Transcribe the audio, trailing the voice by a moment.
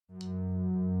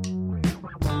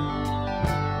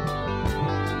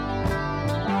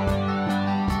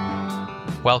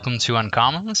Welcome to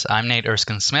Uncommons. I'm Nate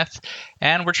Erskine-Smith,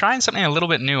 and we're trying something a little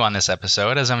bit new on this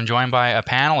episode as I'm joined by a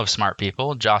panel of smart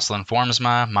people, Jocelyn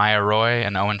Formsma, Maya Roy,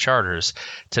 and Owen Charters,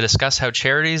 to discuss how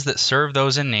charities that serve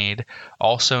those in need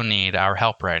also need our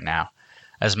help right now.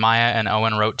 As Maya and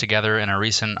Owen wrote together in a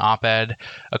recent op-ed,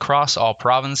 across all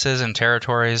provinces and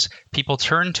territories, people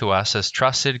turn to us as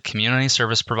trusted community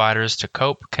service providers to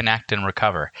cope, connect, and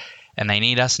recover, and they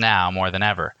need us now more than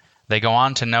ever. They go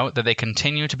on to note that they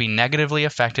continue to be negatively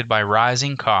affected by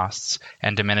rising costs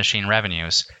and diminishing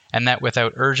revenues, and that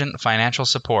without urgent financial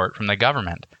support from the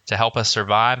government to help us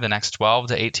survive the next 12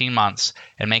 to 18 months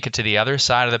and make it to the other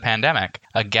side of the pandemic,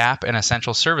 a gap in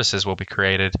essential services will be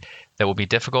created that will be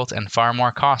difficult and far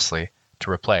more costly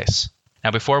to replace. Now,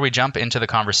 before we jump into the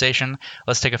conversation,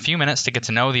 let's take a few minutes to get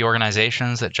to know the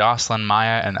organizations that Jocelyn,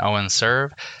 Maya, and Owen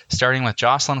serve, starting with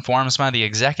Jocelyn Formsma, the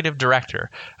Executive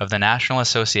Director of the National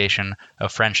Association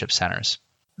of Friendship Centers.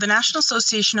 The National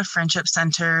Association of Friendship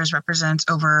Centers represents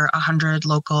over 100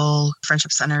 local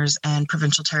friendship centers and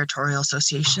provincial territorial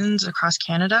associations across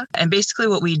Canada. And basically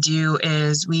what we do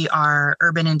is we are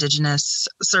urban Indigenous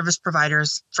service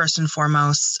providers, first and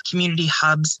foremost, community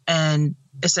hubs, and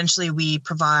essentially, we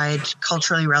provide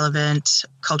culturally relevant,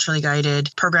 culturally guided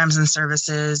programs and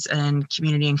services and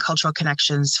community and cultural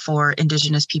connections for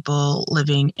Indigenous people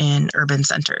living in urban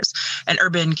centers. And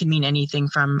urban can mean anything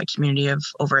from a community of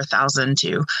over 1,000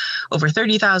 to over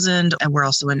 30,000. And we're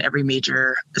also in every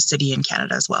major city in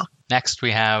Canada as well. Next,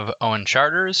 we have Owen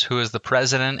Charters, who is the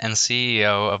President and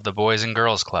CEO of the Boys and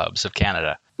Girls Clubs of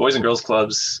Canada. Boys and Girls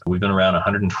Clubs, we've been around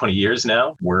 120 years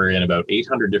now. We're in about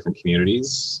 800 different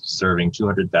communities, serving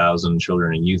 200,000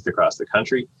 children and youth across the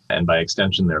country, and by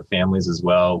extension, their families as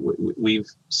well. We've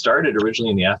started originally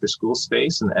in the after-school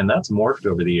space, and that's morphed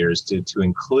over the years to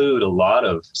include a lot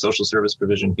of social service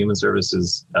provision, human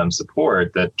services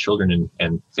support that children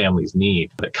and families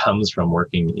need that comes from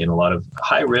working in a lot of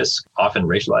high-risk, often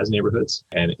racialized neighborhoods,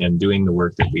 and doing the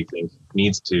work that we think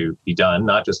needs to be done,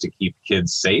 not just to keep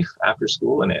kids safe after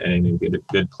school and in a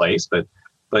good place, but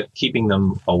keeping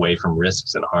them away from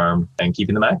risks and harm and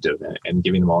keeping them active and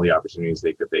giving them all the opportunities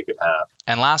they could have.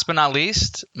 And last but not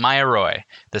least, Maya Roy,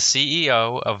 the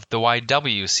CEO of the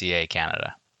YWCA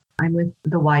Canada. I'm with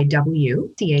the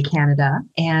YWCA Canada.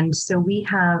 And so we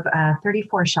have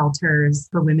 34 shelters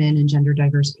for women and gender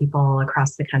diverse people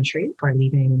across the country who are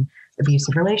leaving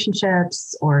abusive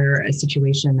relationships or a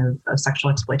situation of sexual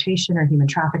exploitation or human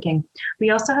trafficking. We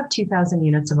also have 2,000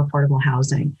 units of affordable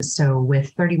housing. So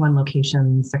with 31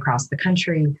 locations across the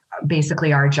country,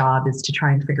 basically our job is to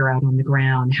try and figure out on the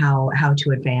ground how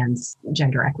to advance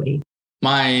gender equity.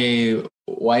 My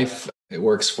wife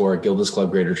works for Gilda's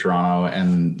Club Greater Toronto,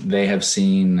 and they have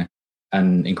seen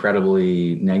an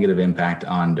incredibly negative impact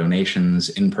on donations,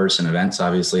 in-person events.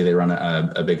 Obviously, they run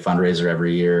a big fundraiser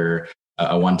every year,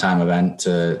 a one-time event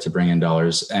to bring in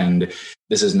dollars. And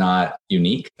this is not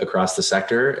unique across the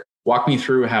sector. Walk me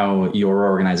through how your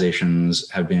organizations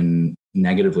have been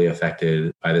negatively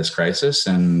affected by this crisis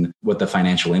and what the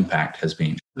financial impact has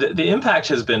been. The impact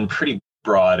has been pretty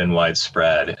broad and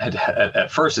widespread.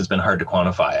 At first, it's been hard to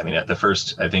quantify. I mean, at the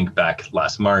first, I think back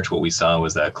last March, what we saw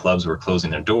was that clubs were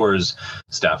closing their doors,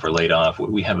 staff were laid off.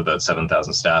 We have about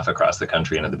 7,000 staff across the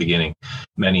country. And at the beginning,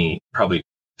 many, probably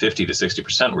 50 to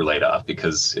 60% were laid off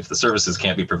because if the services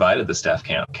can't be provided, the staff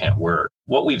can't work.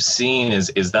 What we've seen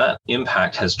is that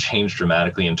impact has changed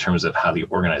dramatically in terms of how the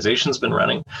organization's been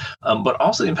running, but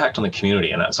also the impact on the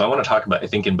community. And so I want to talk about, I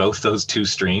think in both those two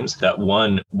streams, that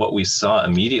one, what we saw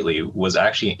immediately was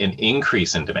actually an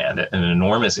increase in demand, an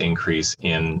enormous increase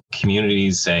in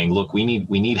communities saying, look, we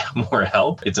need more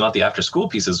help. It's not the after school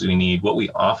pieces we need. What we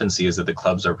often see is that the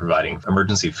clubs are providing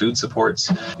emergency food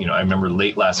supports. I remember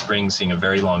late last spring seeing a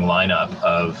very long lineup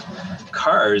of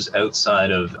cars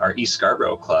outside of our East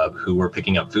Scarborough club who were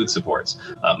picking up food supports,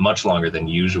 much longer than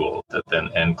usual,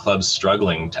 and clubs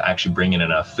struggling to actually bring in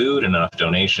enough food and enough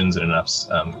donations and enough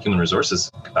human resources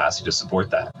capacity to support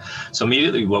that. So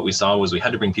immediately what we saw was we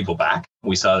had to bring people back.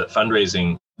 We saw that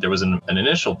fundraising, there was an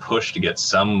initial push to get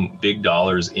some big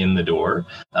dollars in the door,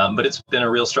 but it's been a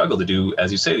real struggle to do,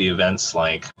 as you say, the events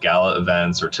like gala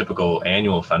events or typical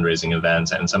annual fundraising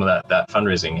events, and some of that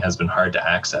fundraising has been hard to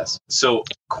access. So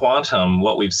quantum,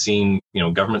 what we've seen,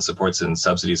 government supports and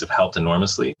subsidies have helped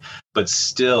enormously, but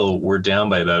still we're down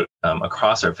by about,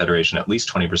 across our federation, at least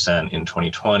 20% in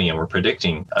 2020, and we're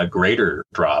predicting a greater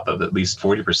drop of at least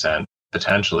 40%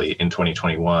 potentially in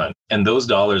 2021. And those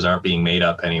dollars aren't being made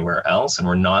up anywhere else. And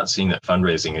we're not seeing that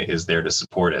fundraising is there to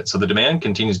support it. So the demand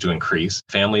continues to increase.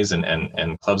 Families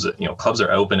and clubs, clubs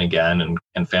are open again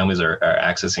and families are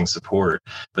accessing support.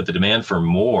 But the demand for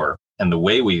more and the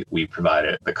way we provide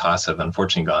it, the costs have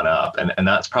unfortunately gone up. And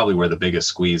that's probably where the biggest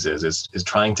squeeze is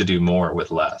trying to do more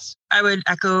with less. I would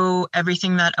echo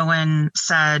everything that Owen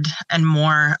said and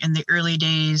more. In the early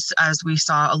days, as we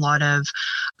saw a lot of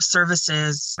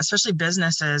services, especially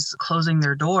businesses, closing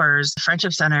their doors,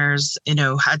 friendship centers,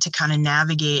 had to kind of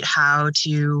navigate how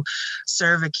to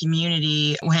serve a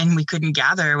community when we couldn't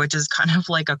gather, which is kind of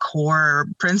like a core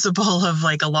principle of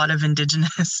like a lot of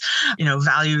Indigenous,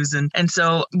 values. And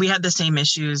so we had the same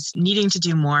issues, needing to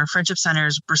do more. Friendship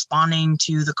centers responding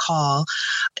to the call,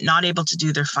 not able to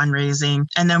do their fundraising.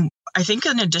 And then I think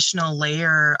an additional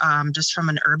layer, just from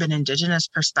an urban Indigenous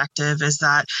perspective, is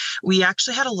that we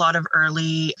actually had a lot of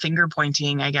early finger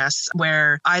pointing, I guess,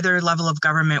 where either level of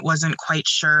government wasn't quite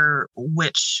sure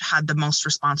which had the most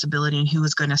responsibility and who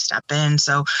was going to step in.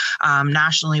 So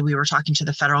nationally, we were talking to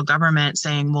the federal government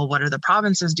saying, well, what are the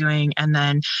provinces doing? And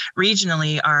then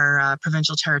regionally, our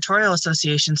provincial territorial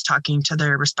associations talking to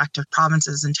their respective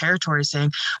provinces and territories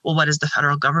saying, well, what is the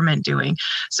federal government doing?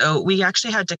 So we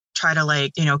actually had to try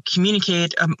to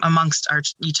communicate amongst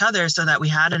each other so that we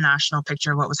had a national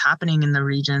picture of what was happening in the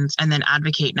regions and then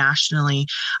advocate nationally.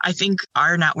 I think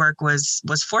our network was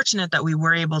fortunate that we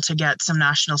were able to get some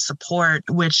national support,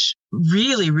 which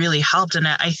really, really helped. And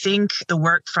I think the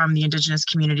work from the Indigenous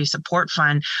Community Support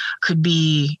Fund could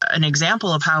be an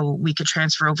example of how we could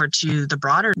transfer over to the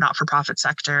broader not-for-profit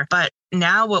sector. But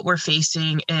now what we're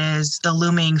facing is the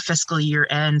looming fiscal year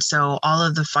end. So all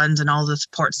of the funds and all the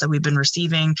supports that we've been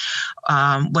receiving,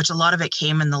 which a lot of it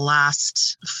came in the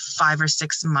last 5 or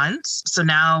 6 months. So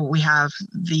now we have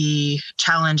the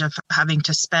challenge of having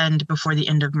to spend before the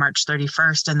end of March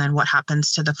 31st. And then what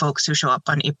happens to the folks who show up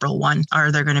on April 1?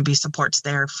 Are there going to be supports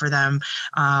there for them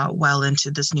well into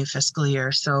this new fiscal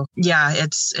year? So yeah,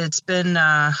 it's been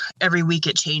every week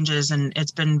it changes, and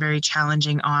it's been very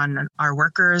challenging on our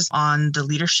workers, on the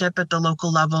leadership at the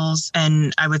local levels.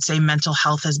 And I would say mental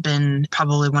health has been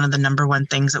probably one of the number one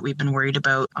things that we've been worried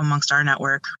about amongst our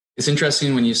network. It's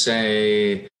interesting when you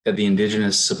say that the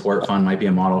Indigenous Support Fund might be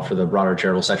a model for the broader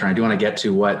charitable sector. And I do want to get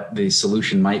to what the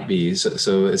solution might be.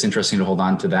 So it's interesting to hold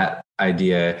on to that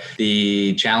idea.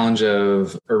 The challenge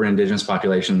of urban Indigenous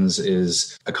populations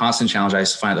is a constant challenge I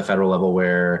find at the federal level,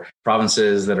 where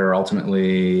provinces that are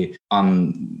ultimately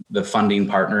on the funding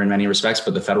partner in many respects,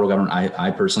 but the federal government,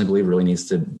 I personally believe, really needs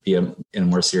to be in a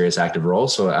more serious active role.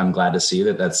 So I'm glad to see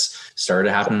that that's started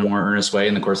to happen in a more earnest way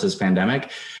in the course of this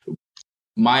pandemic.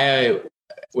 Maya,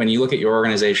 when you look at your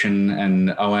organization,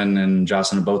 and Owen and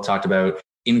Jocelyn have both talked about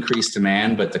increased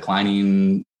demand but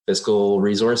declining fiscal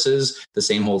resources, the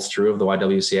same holds true of the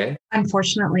YWCA?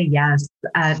 Unfortunately, yes.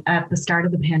 At the start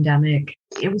of the pandemic,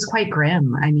 it was quite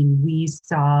grim. I mean, we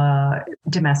saw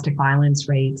domestic violence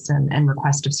rates and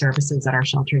request of services at our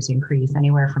shelters increase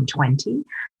anywhere from 20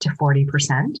 to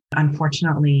 40%.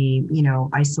 Unfortunately,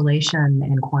 isolation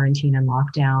and quarantine and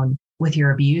lockdown with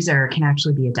your abuser can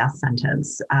actually be a death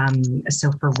sentence.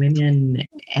 So for women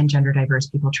and gender diverse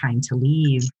people trying to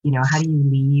leave, how do you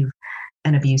leave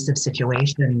an abusive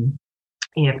situation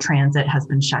if transit has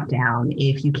been shut down,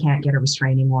 if you can't get a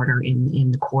restraining order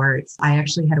in the courts? I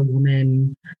actually had a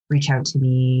woman reach out to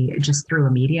me just through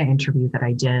a media interview that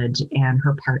I did, and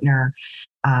her partner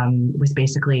was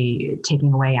basically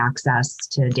taking away access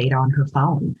to data on her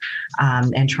phone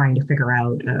and trying to figure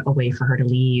out a way for her to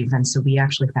leave. And so we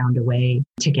actually found a way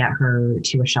to get her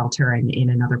to a shelter in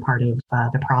another part of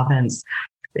the province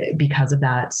because of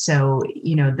that. So,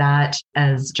 that,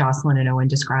 as Jocelyn and Owen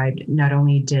described, not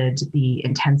only did the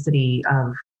intensity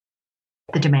of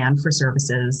the demand for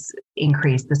services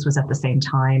increase, this was at the same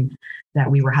time that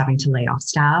we were having to lay off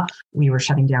staff. We were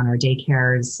shutting down our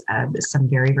daycares, some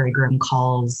very, very grim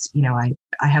calls.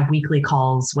 I have weekly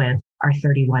calls with our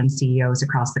 31 CEOs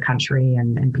across the country,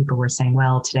 and people were saying,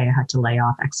 well, today I had to lay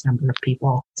off X number of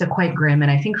people. So quite grim.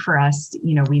 And I think for us,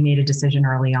 we made a decision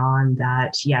early on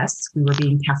that, yes, we were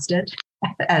being tested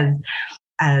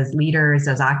as leaders,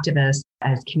 as activists,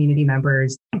 as community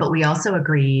members, but we also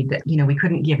agreed that, we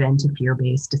couldn't give in to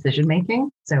fear-based decision-making.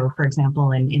 So for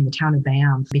example, in the town of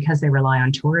Banff, because they rely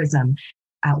on tourism,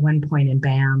 at one point in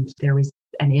Banff, there was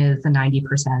and is a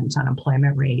 90%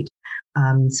 unemployment rate.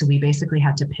 So we basically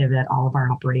had to pivot all of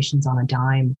our operations on a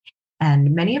dime.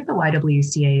 And many of the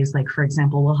YWCAs, like, for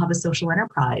example, will have a social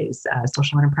enterprise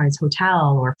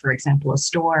hotel, or, for example, a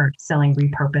store selling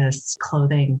repurposed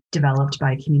clothing developed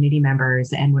by community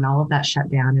members. And when all of that shut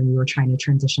down and we were trying to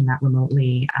transition that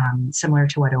remotely, similar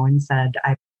to what Owen said,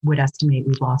 would estimate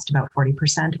we've lost about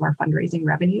 40% of our fundraising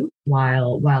revenue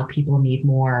while people need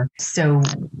more. So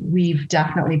we've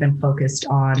definitely been focused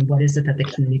on what is it that the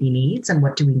community needs and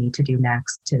what do we need to do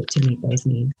next to meet those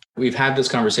needs. We've had this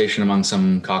conversation among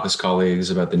some caucus colleagues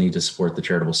about the need to support the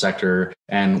charitable sector.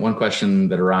 And one question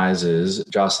that arises,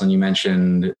 Jocelyn, you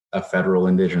mentioned a federal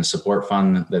Indigenous support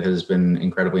fund that has been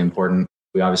incredibly important.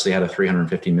 We obviously had a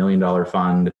 $350 million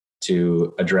fund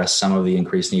to address some of the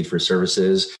increased need for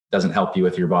services. Doesn't help you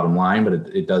with your bottom line, but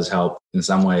it does help in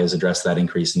some ways address that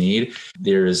increased need.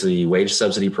 There is the wage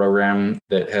subsidy program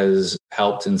that has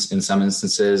helped in some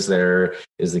instances. There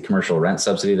is the commercial rent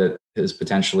subsidy that is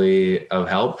potentially of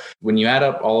help. When you add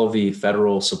up all of the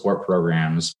federal support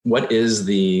programs, what is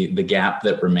the gap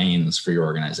that remains for your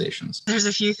organizations? There's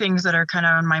a few things that are kind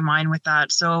of on my mind with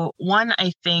that. So one,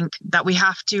 I think that we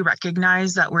have to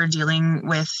recognize that we're dealing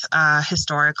with a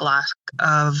historic lack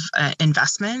of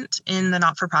investment in the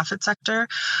not-for-profit sector.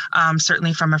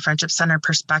 Certainly from a Friendship Center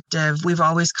perspective, we've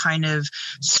always kind of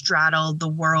straddled the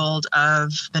world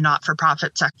of the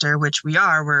not-for-profit sector, which we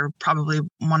are. We're probably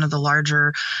one of the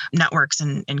larger networks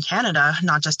in Canada,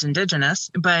 not just Indigenous,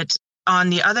 but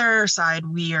on the other side,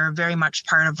 we are very much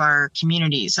part of our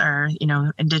communities, our,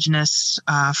 Indigenous,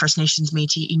 First Nations,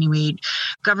 Métis, Inuit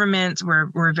governments.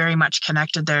 We're very much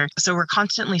connected there. So we're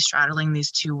constantly straddling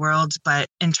these two worlds. But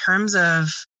in terms of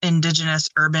Indigenous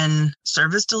urban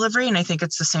service delivery, and I think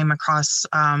it's the same across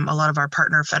a lot of our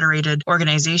partner federated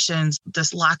organizations,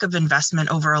 this lack of investment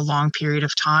over a long period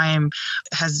of time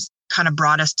has kind of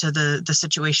brought us to the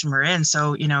situation we're in.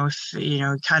 So, if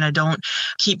you kind of don't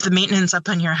keep the maintenance up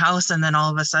on your house and then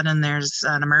all of a sudden there's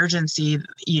an emergency,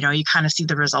 you kind of see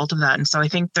the result of that. And so I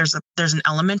think there's an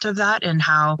element of that in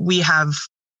how we have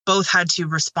both had to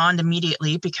respond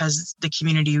immediately because the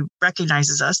community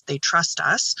recognizes us, they trust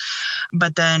us,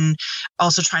 but then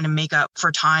also trying to make up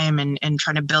for time and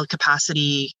trying to build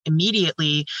capacity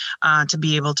immediately to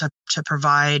be able to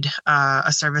provide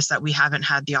a service that we haven't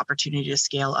had the opportunity to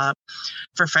scale up.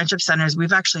 For Friendship Centers,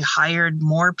 we've actually hired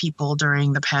more people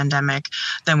during the pandemic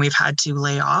than we've had to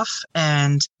lay off,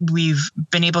 and we've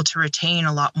been able to retain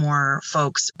a lot more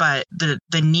folks, but the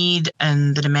need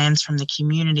and the demands from the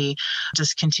community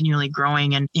just continually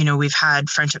growing. And, we've had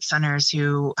Friendship Centers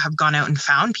who have gone out and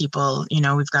found people.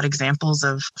 We've got examples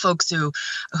of folks who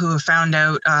have found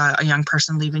out a young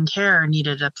person leaving care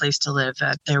needed a place to live,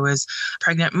 that there was a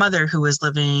pregnant mother who was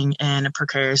living in a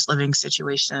precarious living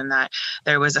situation, that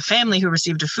there was a family who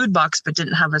received a food box but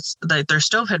didn't have their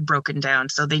stove had broken down,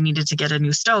 so they needed to get a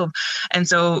new stove. And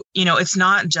so, it's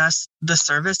not just the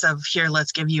service of here,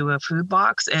 let's give you a food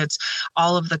box. It's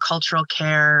all of the cultural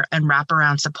care and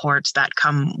wraparound supports that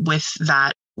come with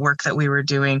that work that we were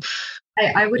doing.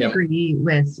 I would agree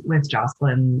with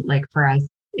Jocelyn. Like for us,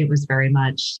 it was very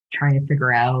much trying to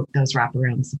figure out those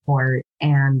wraparound support,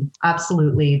 and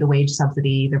absolutely the wage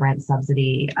subsidy, the rent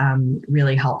subsidy,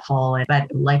 really helpful.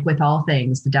 But like with all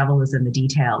things, the devil is in the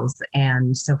details.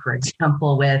 And so, for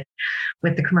example, with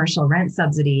the commercial rent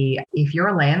subsidy, if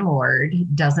your landlord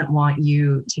doesn't want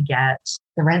you to get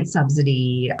the rent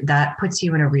subsidy, that puts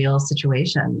you in a real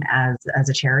situation as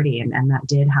a charity. And that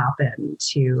did happen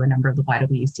to a number of the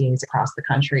YWCAs across the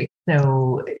country.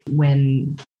 So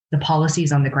when the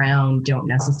policies on the ground don't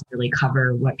necessarily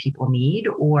cover what people need,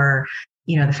 or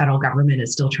the federal government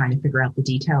is still trying to figure out the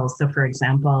details. So, for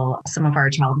example, some of our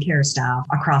childcare staff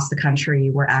across the country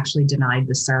were actually denied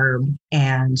the CERB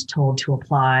and told to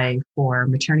apply for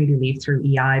maternity leave through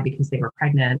EI because they were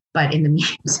pregnant. But in the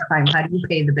meantime, how do you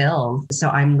pay the bills? So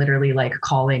I'm literally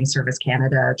calling Service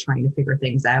Canada, trying to figure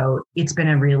things out. It's been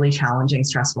a really challenging,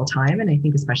 stressful time. And I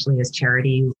think especially as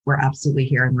charity, we're absolutely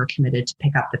here and we're committed to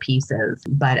pick up the pieces.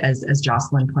 But as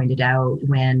Jocelyn pointed out,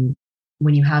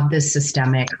 when you have this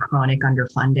systemic chronic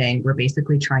underfunding, we're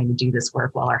basically trying to do this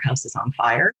work while our house is on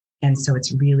fire. And so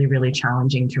it's really, really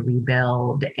challenging to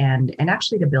rebuild and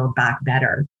actually to build back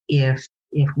better if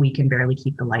we can barely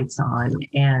keep the lights on.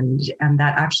 And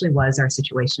that actually was our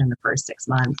situation in the first 6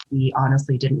 months. We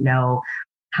honestly didn't know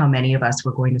how many of us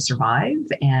were going to survive.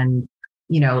 And,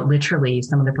 literally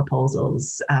some of the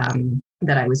proposals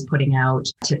that I was putting out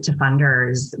to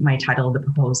funders, my title of the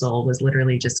proposal was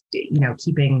literally just,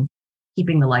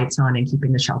 keeping the lights on and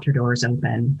keeping the shelter doors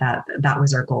open. That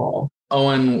was our goal.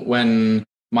 Owen, when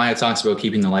Maya talks about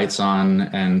keeping the lights on,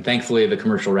 and thankfully the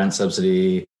commercial rent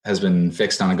subsidy has been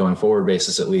fixed on a going forward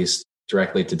basis, at least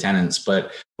directly to tenants.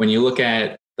 But when you look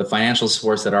at the financial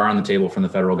supports that are on the table from the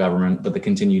federal government, but the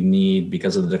continued need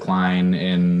because of the decline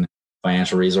in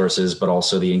financial resources, but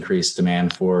also the increased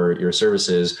demand for your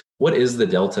services, what is the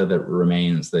delta that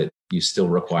remains that you still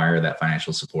require that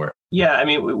financial support? Yeah, I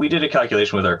mean, we did a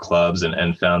calculation with our clubs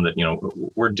and found that,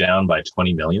 we're down by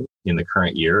 20 million in the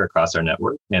current year across our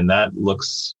network. And that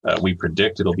looks, we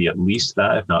predict it'll be at least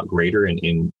that, if not greater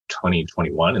in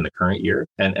 2021 in the current year.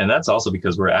 And that's also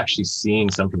because we're actually seeing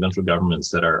some provincial governments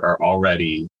that are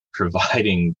already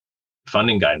providing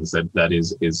funding guidance that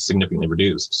is significantly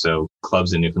reduced. So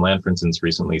clubs in Newfoundland, for instance,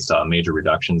 recently saw major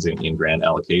reductions in grant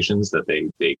allocations that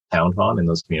they count on in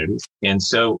those communities. And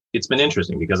so it's been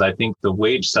interesting because I think the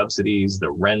wage subsidies,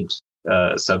 the rent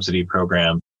subsidy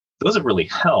program, those have really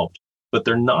helped, but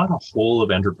they're not a whole of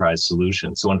enterprise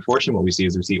solution. So unfortunately, what we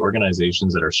see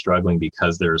organizations that are struggling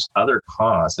because there's other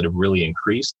costs that have really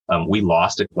increased. We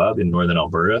lost a club in Northern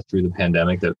Alberta through the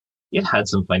pandemic that it had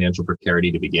some financial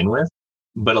precarity to begin with.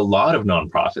 But a lot of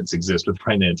nonprofits exist with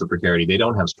financial precarity. They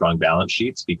don't have strong balance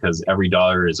sheets because every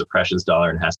dollar is a precious dollar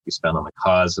and has to be spent on the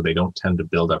cause. So they don't tend to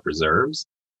build up reserves.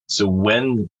 So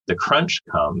when the crunch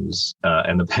comes,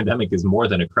 and the pandemic is more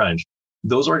than a crunch,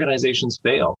 those organizations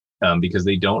fail because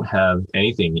they don't have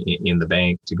anything in the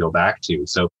bank to go back to.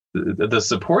 So the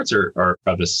supports are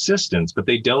of assistance, but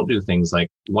they don't do things like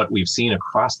what we've seen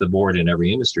across the board in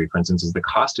every industry. For instance, is the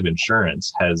cost of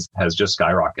insurance has just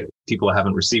skyrocketed. People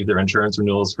haven't received their insurance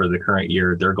renewals for the current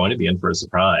year. They're going to be in for a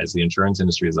surprise. The insurance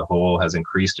industry as a whole has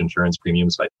increased insurance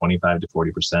premiums by 25 to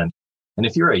 40%. And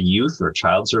if you're a youth or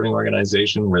child serving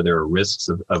organization where there are risks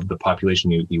of the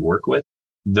population you work with,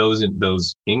 those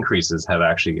increases have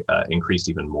actually increased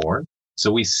even more.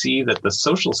 So we see that the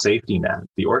social safety net,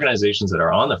 the organizations that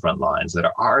are on the front lines,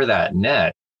 that are that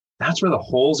net, that's where the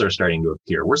holes are starting to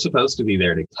appear. We're supposed to be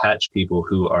there to catch people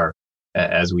who are,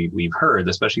 as we've heard,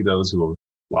 especially those who have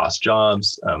lost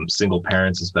jobs, single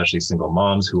parents, especially single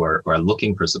moms who are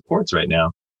looking for supports right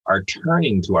now, are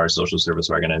turning to our social service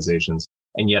organizations.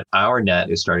 And yet our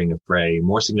net is starting to fray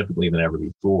more significantly than ever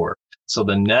before. So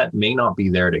the net may not be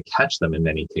there to catch them in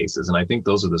many cases. And I think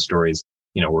those are the stories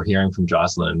we're hearing from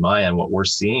Jocelyn and Maya, and what we're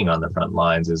seeing on the front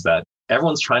lines is that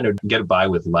everyone's trying to get by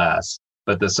with less,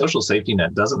 but the social safety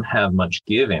net doesn't have much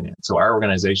give in it. So our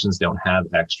organizations don't have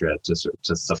extra to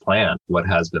supplant what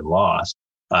has been lost,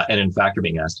 and in fact are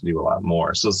being asked to do a lot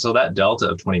more. So that delta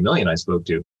of 20 million I spoke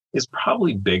to is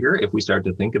probably bigger if we start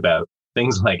to think about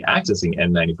things like accessing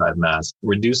N95 masks,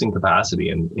 reducing capacity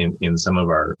in some of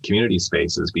our community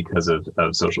spaces because of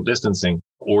social distancing,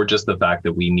 or just the fact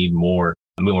that we need more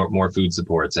food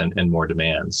supports and more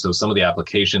demand. So some of the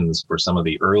applications for some of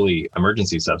the early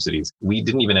emergency subsidies, we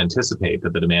didn't even anticipate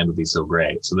that the demand would be so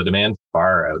great. So the demand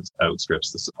far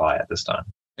outstrips the supply at this time.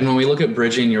 And when we look at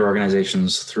bridging your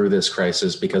organizations through this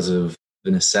crisis because of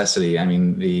the necessity, I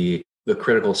mean, the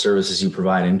critical services you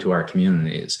provide into our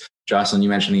communities. Jocelyn, you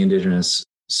mentioned the Indigenous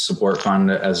Support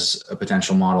Fund as a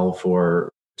potential model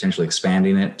for potentially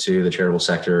expanding it to the charitable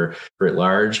sector writ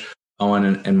large.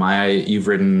 Owen and Maya, you've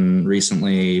written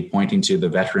recently pointing to the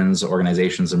Veterans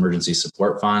Organizations Emergency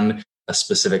Support Fund, a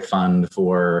specific fund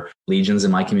for Legions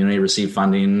in my community receive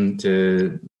funding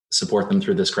to support them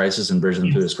through this crisis and bridge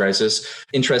them through this crisis.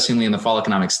 Interestingly, in the Fall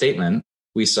Economic Statement,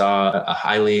 we saw a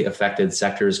highly affected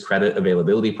sectors credit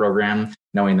availability program,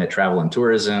 knowing that travel and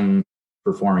tourism,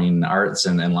 performing arts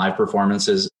and live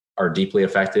performances are deeply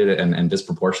affected and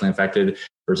disproportionately affected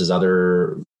versus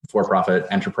other for-profit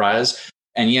enterprise.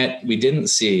 And yet we didn't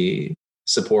see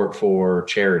support for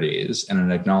charities and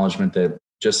an acknowledgement that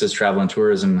just as travel and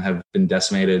tourism have been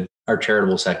decimated, our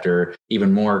charitable sector,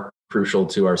 even more crucial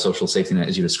to our social safety net,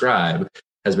 as you describe,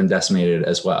 has been decimated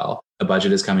as well. A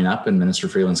budget is coming up and Minister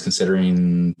Freeland's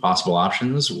considering possible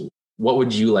options. What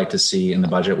would you like to see in the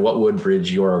budget? What would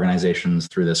bridge your organizations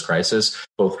through this crisis,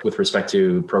 both with respect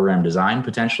to program design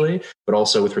potentially, but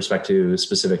also with respect to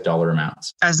specific dollar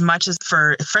amounts? As much as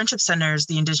for Friendship Centers,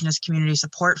 the Indigenous Community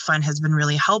Support Fund has been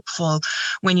really helpful.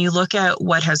 When you look at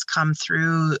what has come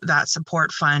through that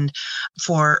support fund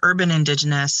for urban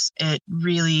Indigenous, it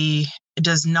really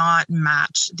does not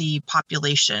match the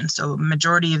population. So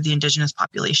majority of the Indigenous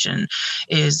population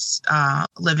is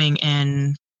living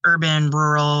in urban,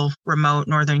 rural, remote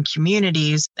northern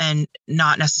communities and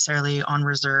not necessarily on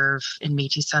reserve in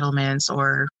Métis settlements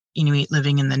or Inuit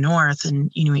living in the north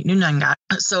and Inuit Nunangat.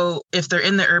 So if they're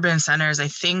in the urban centers, I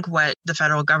think what the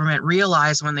federal government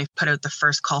realized when they put out the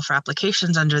first call for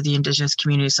applications under the Indigenous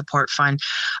Community Support Fund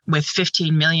with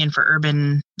 15 million for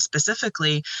urban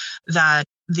specifically, that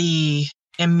the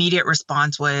immediate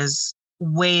response was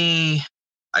way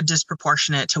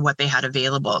disproportionate to what they had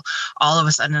available. All of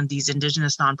a sudden, these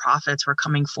Indigenous nonprofits were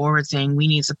coming forward saying, we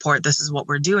need support. This is what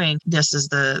we're doing. This is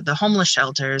the homeless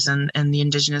shelters and the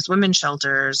Indigenous women's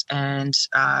shelters and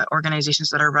organizations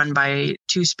that are run by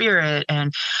Two Spirit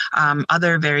and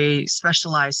other very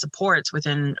specialized supports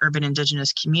within urban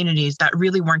Indigenous communities that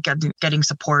really weren't getting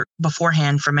support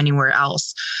beforehand from anywhere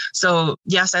else. So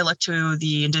yes, I look to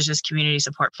the Indigenous Community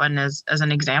Support Fund as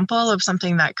an example of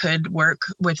something that could work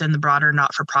within the broader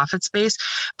not-for-profit space,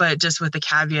 but just with the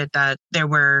caveat that there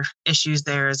were issues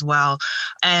there as well.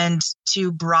 And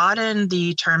to broaden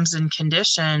the terms and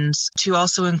conditions to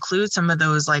also include some of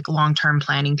those like long-term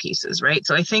planning pieces, right?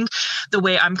 So I think the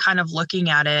way I'm kind of looking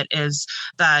at it is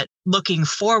that looking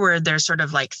forward, there's sort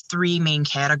of like three main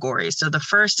categories. So the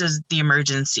first is the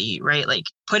emergency, right? Like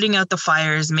putting out the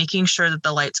fires, making sure that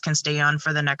the lights can stay on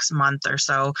for the next month or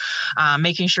so,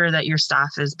 making sure that your staff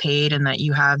is paid and that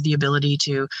you have the ability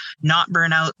to not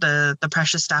burn out the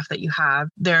precious staff that you have.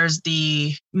 There's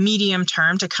the medium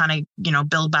term to kind of,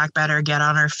 build back better, get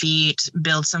on our feet,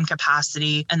 build some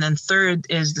capacity. And then third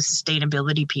is the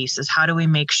sustainability piece, is how do we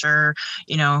make sure,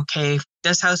 okay,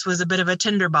 this house was a bit of a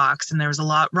tinderbox and there was a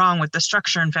lot wrong with the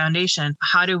structure and foundation.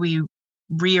 How do we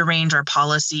rearrange our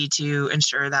policy to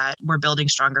ensure that we're building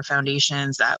stronger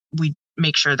foundations, that we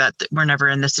make sure that we're never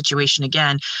in this situation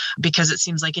again? Because it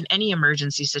seems like in any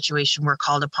emergency situation, we're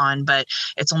called upon, but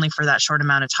it's only for that short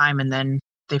amount of time. And then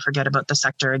they forget about the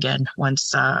sector again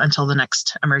until the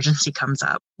next emergency comes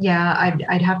up. Yeah,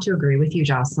 I'd have to agree with you,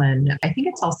 Jocelyn. I think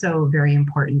it's also very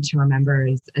important to remember,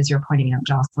 as you're pointing out,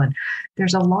 Jocelyn,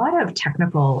 there's a lot of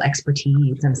technical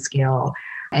expertise and skill.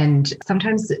 And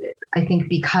sometimes I think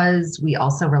because we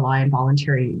also rely on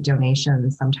voluntary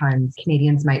donations, sometimes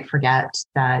Canadians might forget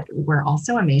that we're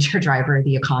also a major driver of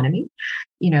the economy.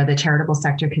 The charitable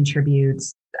sector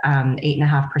contributes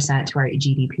 8.5% to our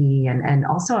GDP and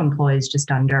also employs just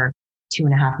under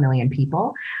 2.5 million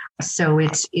people. So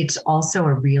it's also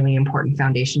a really important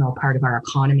foundational part of our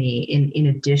economy in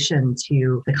addition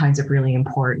to the kinds of really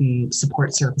important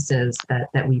support services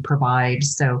that we provide.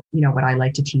 So, what I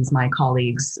like to tease my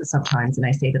colleagues sometimes, and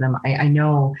I say to them, I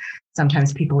know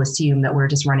sometimes people assume that we're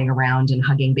just running around and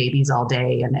hugging babies all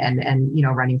day and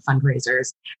running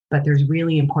fundraisers, but there's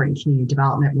really important community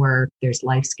development work. There's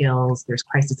life skills, there's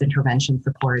crisis intervention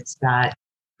supports that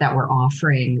we're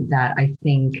offering that I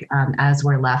think as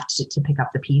we're left to pick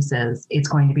up the pieces, it's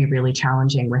going to be really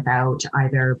challenging without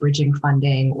either bridging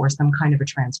funding or some kind of a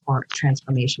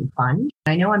transformation fund.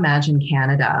 I know Imagine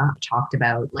Canada talked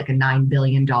about like a $9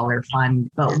 billion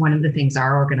fund, but one of the things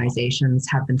our organizations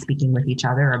have been speaking with each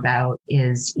other about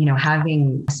is,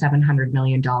 having a $700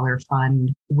 million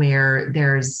fund where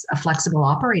there's a flexible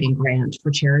operating grant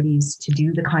for charities to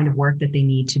do the kind of work that they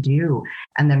need to do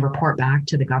and then report back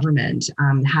to the government.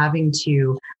 Having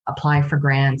to apply for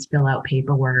grants, fill out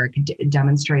paperwork,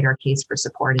 demonstrate our case for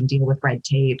support and deal with red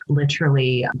tape,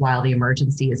 literally while the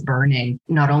emergency is burning.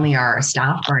 Not only are our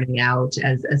staff burning out,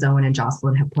 as Owen and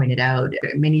Jocelyn have pointed out,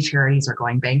 many charities are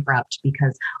going bankrupt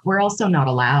because we're also not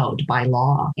allowed by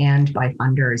law and by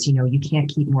funders. You can't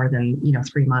keep more than,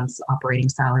 3 months operating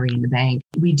salary in the bank.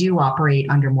 We do operate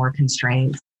under more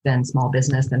constraints than small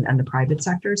business and the private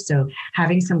sector. So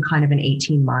having some kind of an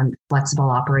 18-month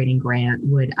flexible operating grant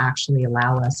would actually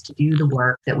allow us to do the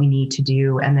work that we need to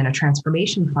do. And then a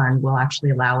transformation fund will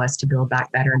actually allow us to build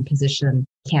back better and position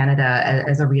Canada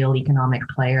as a real economic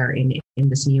player in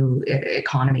this new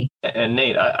economy. And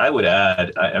Nate, I would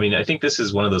add, I think this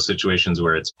is one of those situations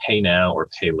where it's pay now or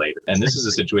pay later. And this is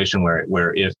a situation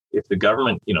where if the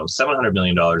government, $700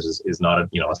 million is not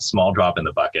a small drop in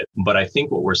the bucket. But I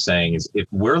think what we're saying is if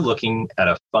we're looking at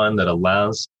a fund that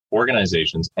allows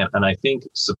organizations, and I think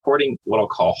supporting what I'll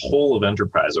call whole of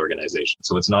enterprise organizations.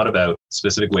 So it's not about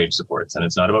specific wage supports and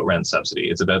it's not about rent subsidy.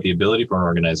 It's about the ability for an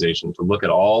organization to look at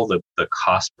all the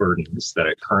cost burdens that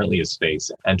it currently is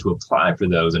facing and to apply for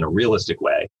those in a realistic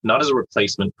way, not as a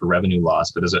replacement for revenue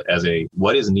loss, but as a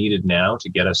what is needed now to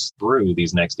get us through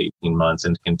these next 18 months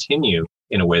and to continue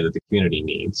in a way that the community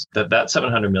needs. That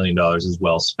 $700 million is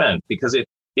well spent, because if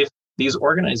these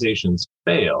organizations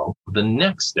fail, the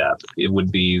next step, it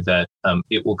would be that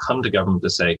it will come to government to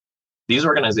say, these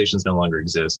organizations no longer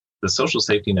exist. The social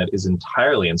safety net is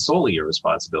entirely and solely your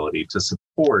responsibility to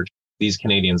support these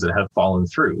Canadians that have fallen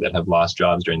through, that have lost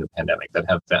jobs during the pandemic,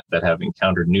 that have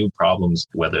encountered new problems,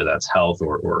 whether that's health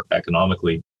or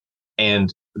economically.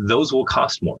 And those will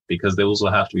cost more because those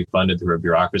will have to be funded through a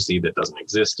bureaucracy that doesn't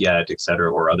exist yet, et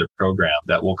cetera, or other program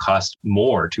that will cost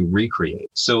more to recreate.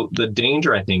 So the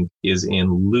danger, I think, is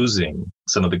in losing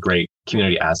some of the great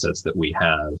community assets that we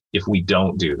have if we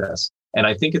don't do this. And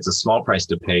I think it's a small price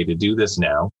to pay to do this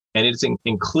now. And it's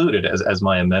included, as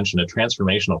Maya mentioned, a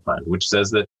transformational fund, which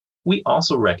says that we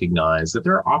also recognize that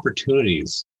there are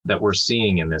opportunities that we're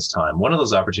seeing in this time. One of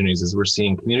those opportunities is we're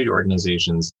seeing community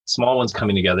organizations, small ones,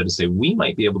 coming together to say, we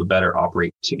might be able to better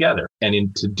operate together.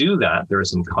 And to do that, there are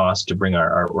some costs to bring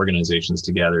our organizations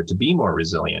together to be more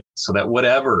resilient, so that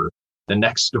whatever the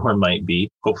next storm might be,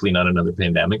 hopefully not another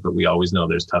pandemic, but we always know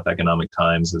there's tough economic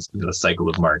times, it's the cycle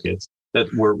of markets, that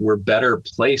we're better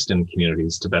placed in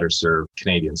communities to better serve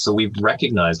Canadians. So we've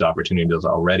recognized opportunities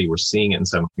already. We're seeing it in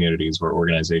some communities where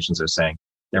organizations are saying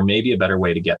there may be a better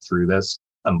way to get through this,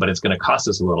 but it's going to cost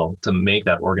us a little to make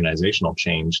that organizational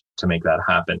change to make that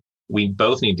happen. We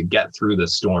both need to get through the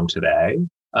storm today,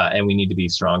 and we need to be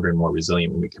stronger and more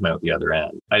resilient when we come out the other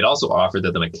end. I'd also offer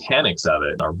that the mechanics of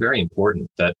it are very important,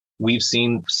 that we've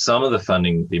seen some of the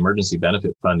funding, the emergency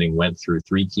benefit funding, went through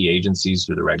 3 key agencies,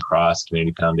 through the Red Cross,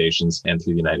 community foundations, and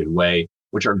through the United Way,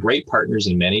 which are great partners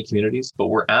in many communities. But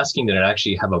we're asking that it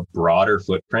actually have a broader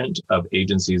footprint of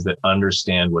agencies that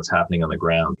understand what's happening on the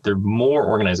ground. There are more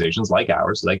organizations like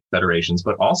ours, like federations,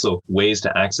 but also ways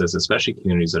to access, especially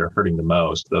communities that are hurting the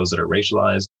most, those that are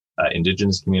racialized,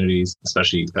 Indigenous communities,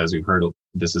 especially as we've heard,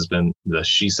 this has been the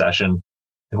She Session,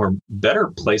 and we're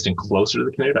better placed and closer to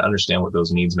the community to understand what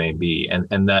those needs may be,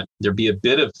 and that there be a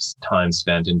bit of time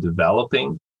spent in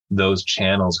developing those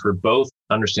channels for both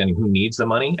understanding who needs the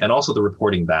money and also the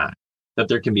reporting back, that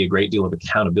there can be a great deal of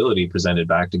accountability presented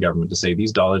back to government to say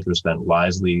these dollars were spent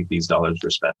wisely, these dollars were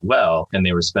spent well, and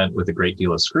they were spent with a great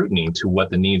deal of scrutiny to what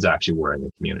the needs actually were in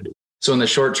the community. So in the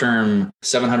short term,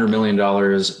 $700 million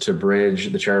to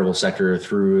bridge the charitable sector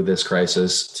through this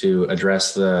crisis, to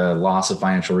address the loss of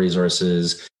financial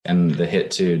resources and the hit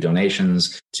to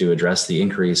donations, to address the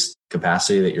increased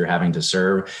capacity that you're having to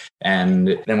serve.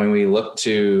 And then when we look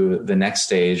to the next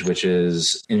stage, which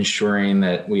is ensuring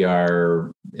that we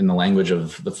are, in the language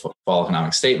of the Fall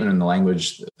Economic Statement and the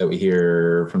language that we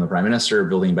hear from the Prime Minister,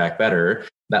 building back better,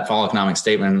 that Fall Economic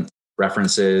Statement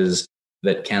references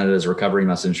that Canada's recovery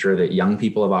must ensure that young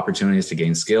people have opportunities to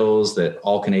gain skills, that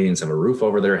all Canadians have a roof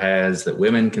over their heads, that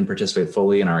women can participate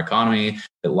fully in our economy,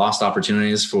 that lost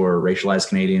opportunities for racialized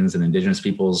Canadians and Indigenous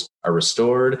peoples are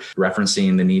restored,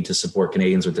 referencing the need to support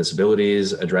Canadians with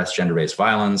disabilities, address gender-based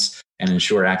violence, and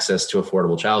ensure access to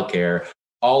affordable childcare.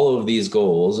 All of these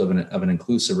goals of an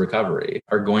inclusive recovery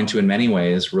are going to, in many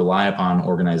ways, rely upon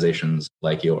organizations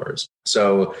like yours.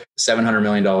 So $700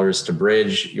 million to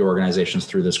bridge your organizations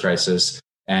through this crisis.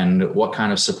 And what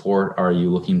kind of support are you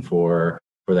looking for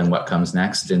then what comes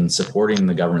next in supporting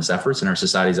the government's efforts and our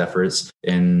society's efforts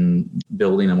in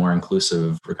building a more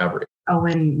inclusive recovery?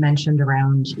 Owen mentioned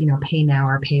around, pay now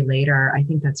or pay later. I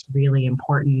think that's really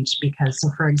important because, so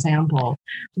for example,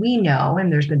 we know,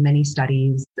 and there's been many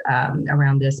studies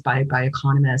around this by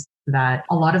economists, that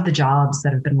a lot of the jobs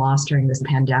that have been lost during this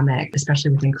pandemic,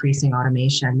 especially with increasing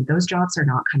automation, those jobs are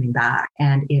not coming back.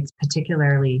 And it's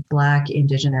particularly Black,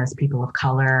 Indigenous, people of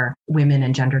color, women,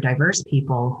 and gender diverse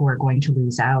people who are going to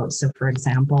lose out. So for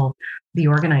example, the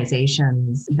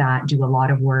organizations that do a lot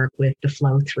of work with the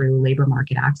flow through labor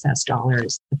market access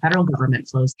dollars, the federal government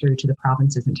flows through to the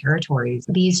provinces and territories.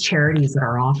 These charities that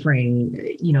are offering,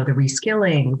 the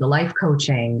reskilling, the life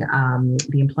coaching,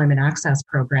 the employment access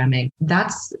programming,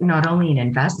 that's not only an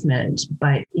investment,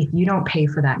 but if you don't pay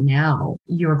for that now,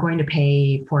 you're going to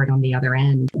pay for it on the other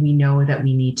end. We know that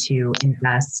we need to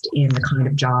invest in the kind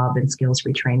of job and skills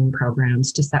retraining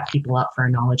programs to set people up for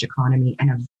a knowledge economy and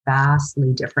a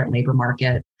vastly different labor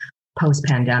market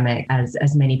post-pandemic,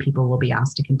 as many people will be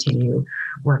asked to continue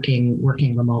working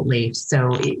remotely. So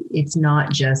it's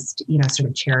not just, sort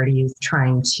of charities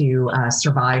trying to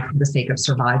survive for the sake of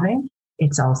surviving.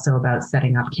 It's also about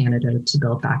setting up Canada to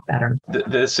build back better.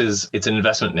 It's an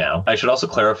investment now. I should also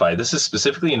clarify, this is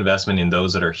specifically investment in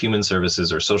those that are human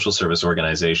services or social service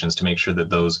organizations to make sure that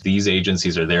these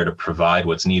agencies are there to provide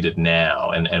what's needed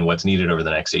now and what's needed over the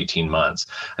next 18 months.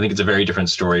 I think it's a very different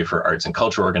story for arts and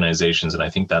culture organizations. And I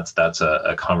think that's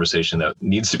a conversation that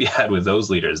needs to be had with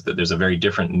those leaders, that there's a very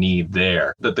different need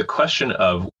there. But the question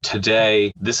of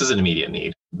today, this is an immediate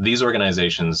need. These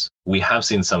organizations, we have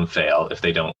seen some fail if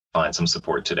they don't find some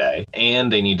support today,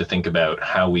 and they need to think about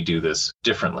how we do this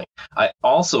differently. I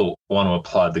also want to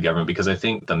applaud the government because I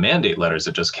think the mandate letters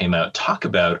that just came out talk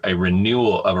about a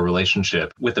renewal of a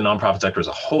relationship with the nonprofit sector as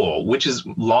a whole, which is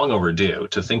long overdue,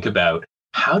 to think about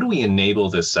how do we enable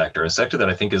this sector, a sector that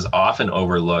I think is often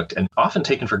overlooked and often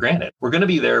taken for granted. We're going to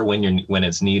be there when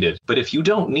it's needed, but if you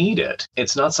don't need it,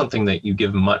 it's not something that you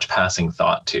give much passing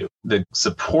thought to. the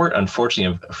support,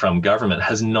 unfortunately, from government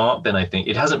has not been, I think,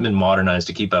 it hasn't been modernized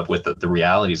to keep up with the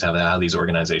realities of how these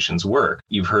organizations work.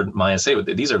 You've heard Maya say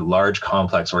that these are large,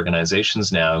 complex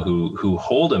organizations now who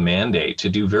hold a mandate to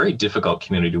do very difficult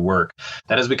community work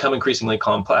that has become increasingly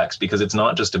complex, because it's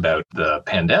not just about the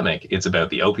pandemic, it's about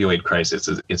the opioid crisis,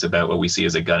 it's about what we see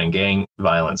as a gun and gang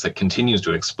violence that continues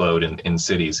to explode in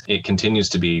cities. It continues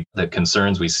to be the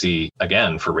concerns we see,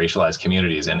 again, for racialized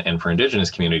communities and for Indigenous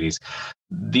communities.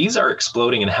 These are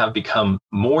exploding and have become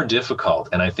more difficult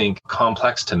and I think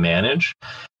complex to manage.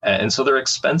 And so they're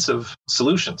expensive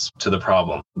solutions to the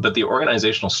problem. But the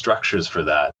organizational structures for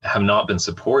that have not been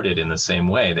supported in the same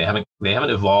way. They haven't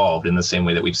evolved in the same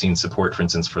way that we've seen support, for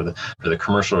instance, for the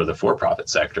commercial or the for-profit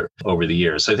sector over the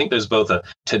years. So I think there's both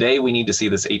today we need to see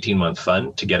this 18-month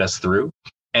fund to get us through.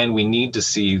 And we need to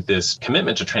see this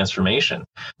commitment to transformation,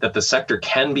 that the sector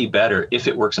can be better if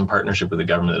it works in partnership with a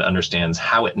government that understands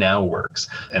how it now works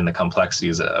and the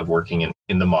complexities of working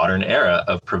in the modern era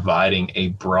of providing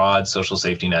a broad social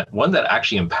safety net, one that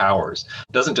actually empowers,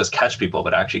 doesn't just catch people,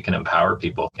 but actually can empower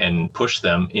people and push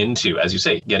them into, as you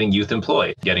say, getting youth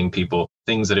employed, getting people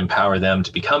things that empower them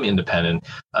to become independent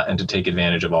and to take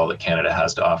advantage of all that Canada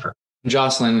has to offer.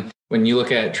 Jocelyn, when you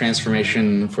look at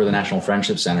transformation for the National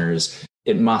Friendship Centers,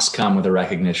 it must come with a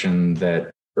recognition that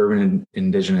urban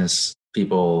Indigenous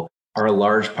people are a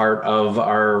large part of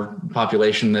our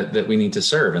population that we need to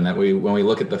serve. And that when we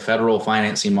look at the federal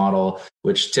financing model,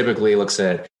 which typically looks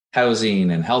at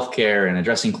housing and healthcare and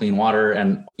addressing clean water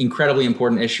and incredibly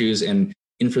important issues and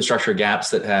infrastructure gaps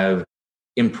that have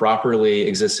improperly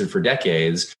existed for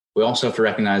decades, we also have to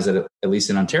recognize that, at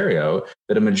least in Ontario,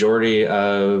 that a majority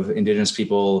of Indigenous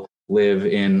people live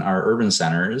in our urban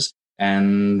centers.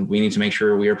 And we need to make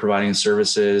sure we are providing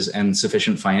services and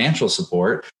sufficient financial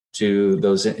support to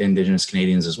those Indigenous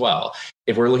Canadians as well.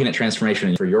 If we're looking at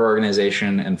transformation for your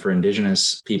organization and for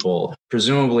Indigenous people,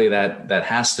 presumably that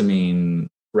has to mean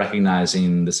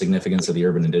recognizing the significance of the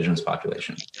urban Indigenous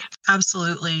population.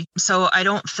 Absolutely. So I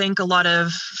don't think a lot of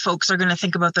folks are going to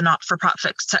think about the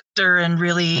not-for-profit sector and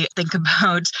really think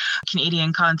about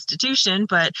Canadian Constitution,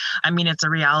 but I mean, it's a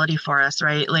reality for us,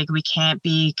 right? Like we can't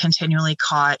be continually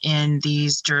caught in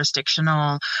these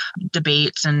jurisdictional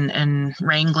debates and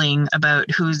wrangling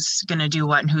about who's going to do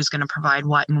what and who's going to provide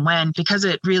what and when, because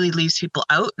it really leaves people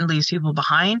out and leaves people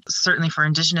behind, certainly for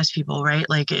Indigenous people, right?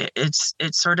 Like it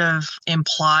sort of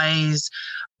implies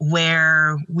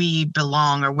where we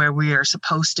belong or where we are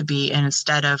supposed to be, and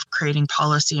instead of creating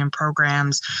policy and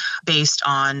programs based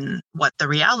on what the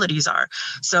realities are.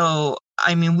 So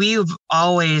I mean, we've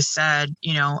always said,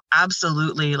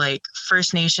 absolutely, like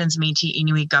First Nations, Métis,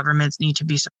 Inuit governments need to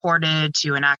be supported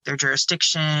to enact their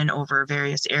jurisdiction over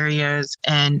various areas.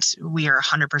 And we are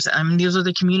 100%. I mean, these are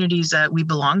the communities that we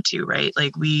belong to, right?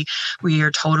 Like we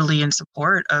are totally in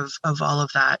support of all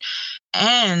of that.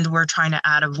 And we're trying to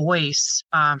add a voice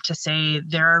to say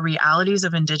there are realities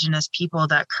of Indigenous people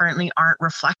that currently aren't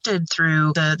reflected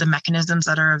through the mechanisms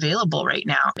that are available right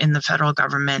now in the federal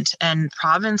government. And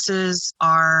provinces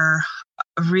are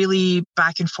really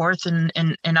back and forth and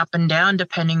up and down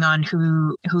depending on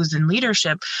who's in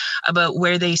leadership about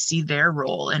where they see their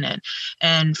role in it.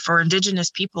 And for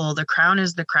Indigenous people, the crown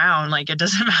is the crown. Like it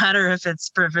doesn't matter if it's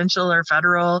provincial or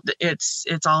federal,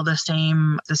 it's all the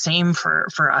same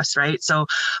for us, right? So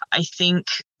I think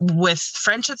with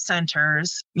friendship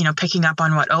centers, picking up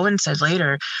on what Owen said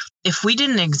later, if we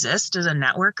didn't exist as a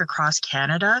network across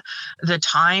Canada, the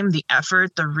time, the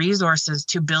effort, the resources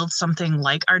to build something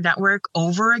like our network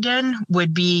over again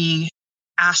would be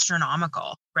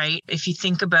astronomical, right? If you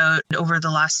think about over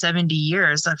the last 70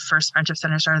 years, the first friendship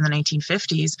center started in the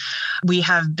 1950s, we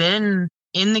have been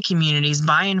in the communities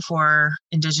buying for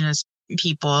Indigenous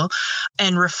people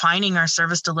and refining our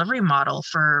service delivery model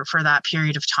for that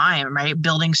period of time, right?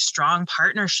 Building strong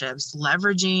partnerships,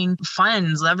 leveraging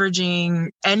funds, leveraging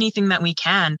anything that we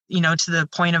can, to the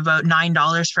point of about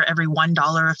 $9 for every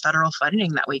 $1 of federal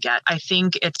funding that we get. I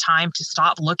think it's time to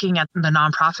stop looking at the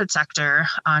nonprofit sector,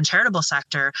 charitable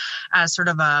sector, as sort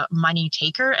of a money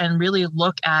taker and really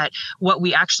look at what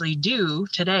we actually do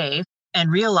today and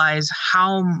realize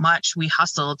how much we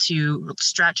hustle to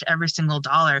stretch every single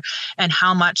dollar and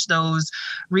how much those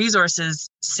resources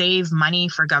save money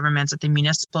for governments at the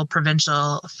municipal,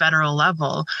 provincial, federal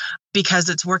level, because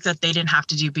it's work that they didn't have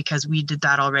to do because we did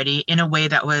that already in a way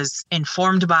that was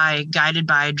informed by, guided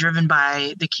by, driven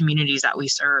by the communities that we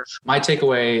serve. My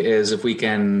takeaway is if we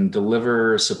can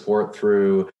deliver support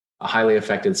through a highly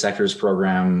affected sectors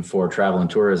program for travel and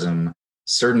tourism,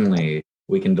 certainly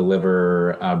we can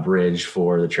deliver a bridge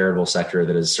for the charitable sector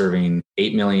that is serving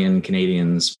 8 million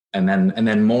Canadians and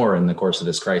then more in the course of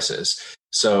this crisis.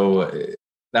 So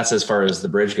that's as far as the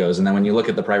bridge goes. And then when you look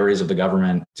at the priorities of the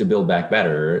government to build back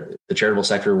better, the charitable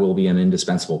sector will be an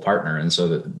indispensable partner. And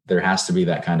so there has to be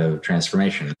that kind of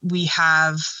transformation. We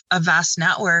have a vast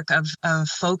network of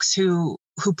folks who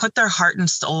put their heart and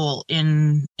soul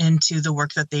into the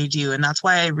work that they do. And that's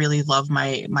why I really love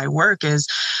my work is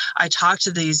I talk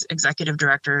to these executive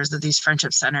directors of these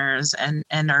friendship centers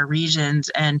and our regions,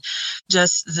 and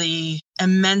just the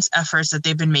immense efforts that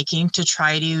they've been making to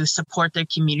try to support their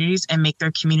communities and make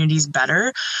their communities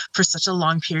better for such a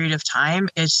long period of time.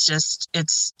 It's just,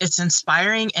 it's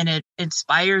inspiring, and it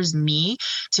inspires me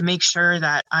to make sure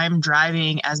that I'm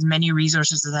driving as many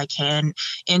resources as I can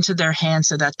into their hands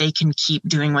so that they can keep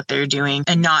doing what they're doing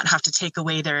and not have to take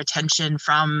away their attention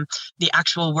from the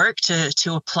actual work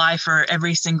to apply for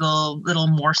every single little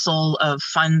morsel of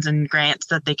funds and grants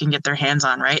that they can get their hands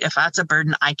on, right? If that's a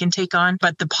burden I can take on,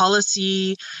 but the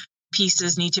policy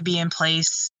pieces need to be in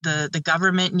place. The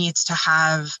government needs to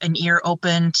have an ear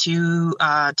open to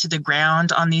the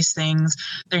ground on these things.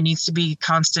 There needs to be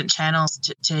constant channels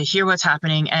to hear what's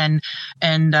happening, and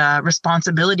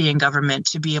responsibility in government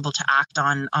to be able to act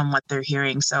on what they're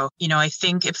hearing. So, I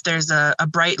think if there's a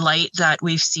bright light that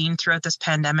we've seen throughout this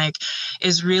pandemic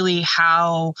is really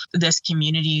how this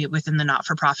community within the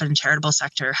not-for-profit and charitable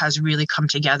sector has really come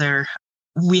together.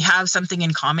 We have something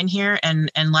in common here,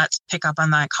 and let's pick up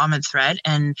on that common thread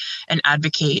and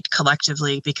advocate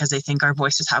collectively, because I think our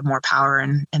voices have more power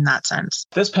in that sense.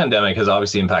 This pandemic has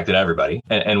obviously impacted everybody,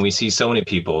 and we see so many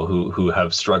people who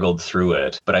have struggled through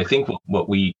it. But I think what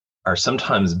we are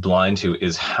sometimes blind to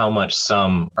is how much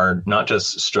some are not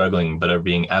just struggling, but are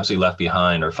being absolutely left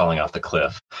behind or falling off the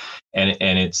cliff. And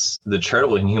it's the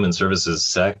charitable and human services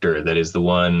sector that is the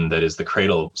one that is the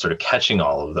cradle sort of catching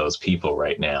all of those people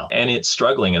right now. And it's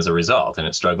struggling as a result. And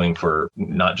it's struggling for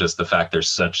not just the fact there's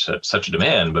such a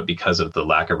demand, but because of the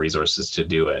lack of resources to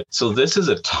do it. So this is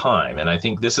a time, and I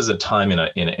think this is a time in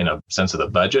a sense of the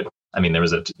budget. I mean,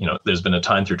 there's been a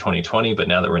time through 2020, but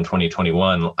now that we're in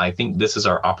 2021, I think this is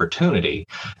our opportunity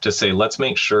to say, let's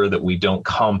make sure that we don't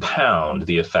compound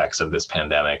the effects of this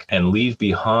pandemic and leave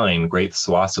behind great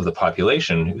swaths of the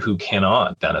population who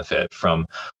cannot benefit from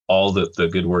all the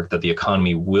good work that the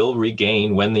economy will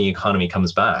regain when the economy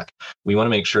comes back. We want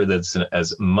to make sure that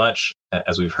as much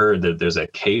as we've heard that there's a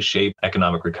K-shaped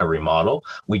economic recovery model.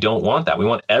 We don't want that. We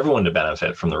want everyone to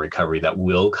benefit from the recovery that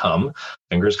will come,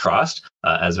 fingers crossed,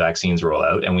 as vaccines roll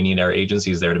out. And we need our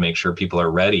agencies there to make sure people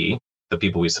are ready. The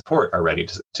people we support are ready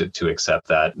to accept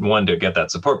that, one, to get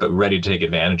that support, but ready to take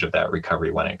advantage of that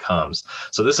recovery when it comes.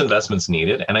 So this investment's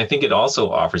needed. And I think it also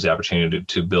offers the opportunity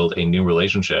to build a new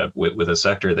relationship with a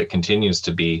sector that continues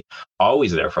to be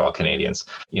always there for all Canadians.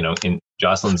 In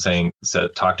Jocelyn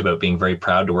talked about being very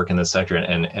proud to work in this sector,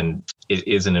 and it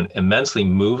is an immensely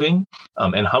moving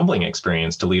and humbling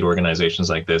experience to lead organizations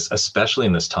like this, especially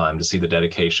in this time, to see the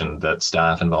dedication that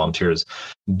staff and volunteers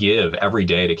give every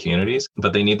day to communities,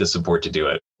 but they need the support to do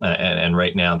it. And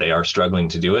right now they are struggling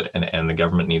to do it, and the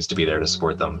government needs to be there to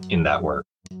support them in that work.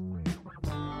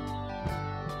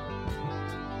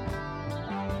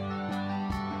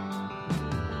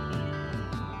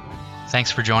 Thanks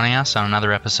for joining us on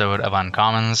another episode of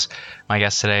Uncommons. My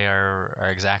guests today are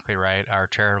exactly right. Our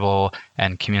charitable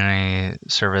and community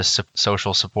service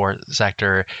social support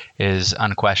sector is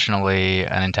unquestionably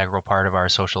an integral part of our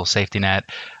social safety net,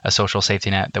 a social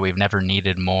safety net that we've never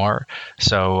needed more.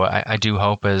 So I do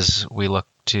hope as we look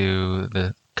to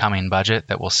the coming budget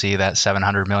that we'll see that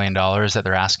 $700 million that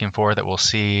they're asking for, that we'll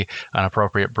see an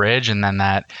appropriate bridge, and then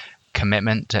that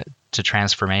commitment to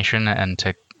transformation and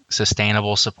to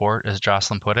sustainable support, as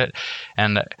Jocelyn put it.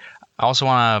 And I also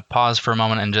want to pause for a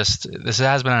moment and this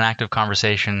has been an active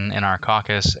conversation in our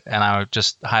caucus, and I would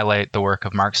just highlight the work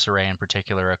of Mark Saray in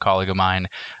particular, a colleague of mine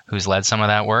who's led some of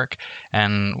that work.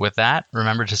 And with that,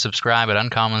 remember to subscribe at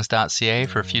uncommons.ca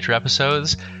for future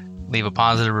episodes. Leave a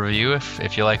positive review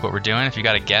if you like what we're doing. If you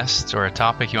got a guest or a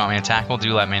topic you want me to tackle,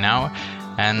 do let me know.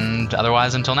 And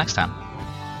otherwise, until next time.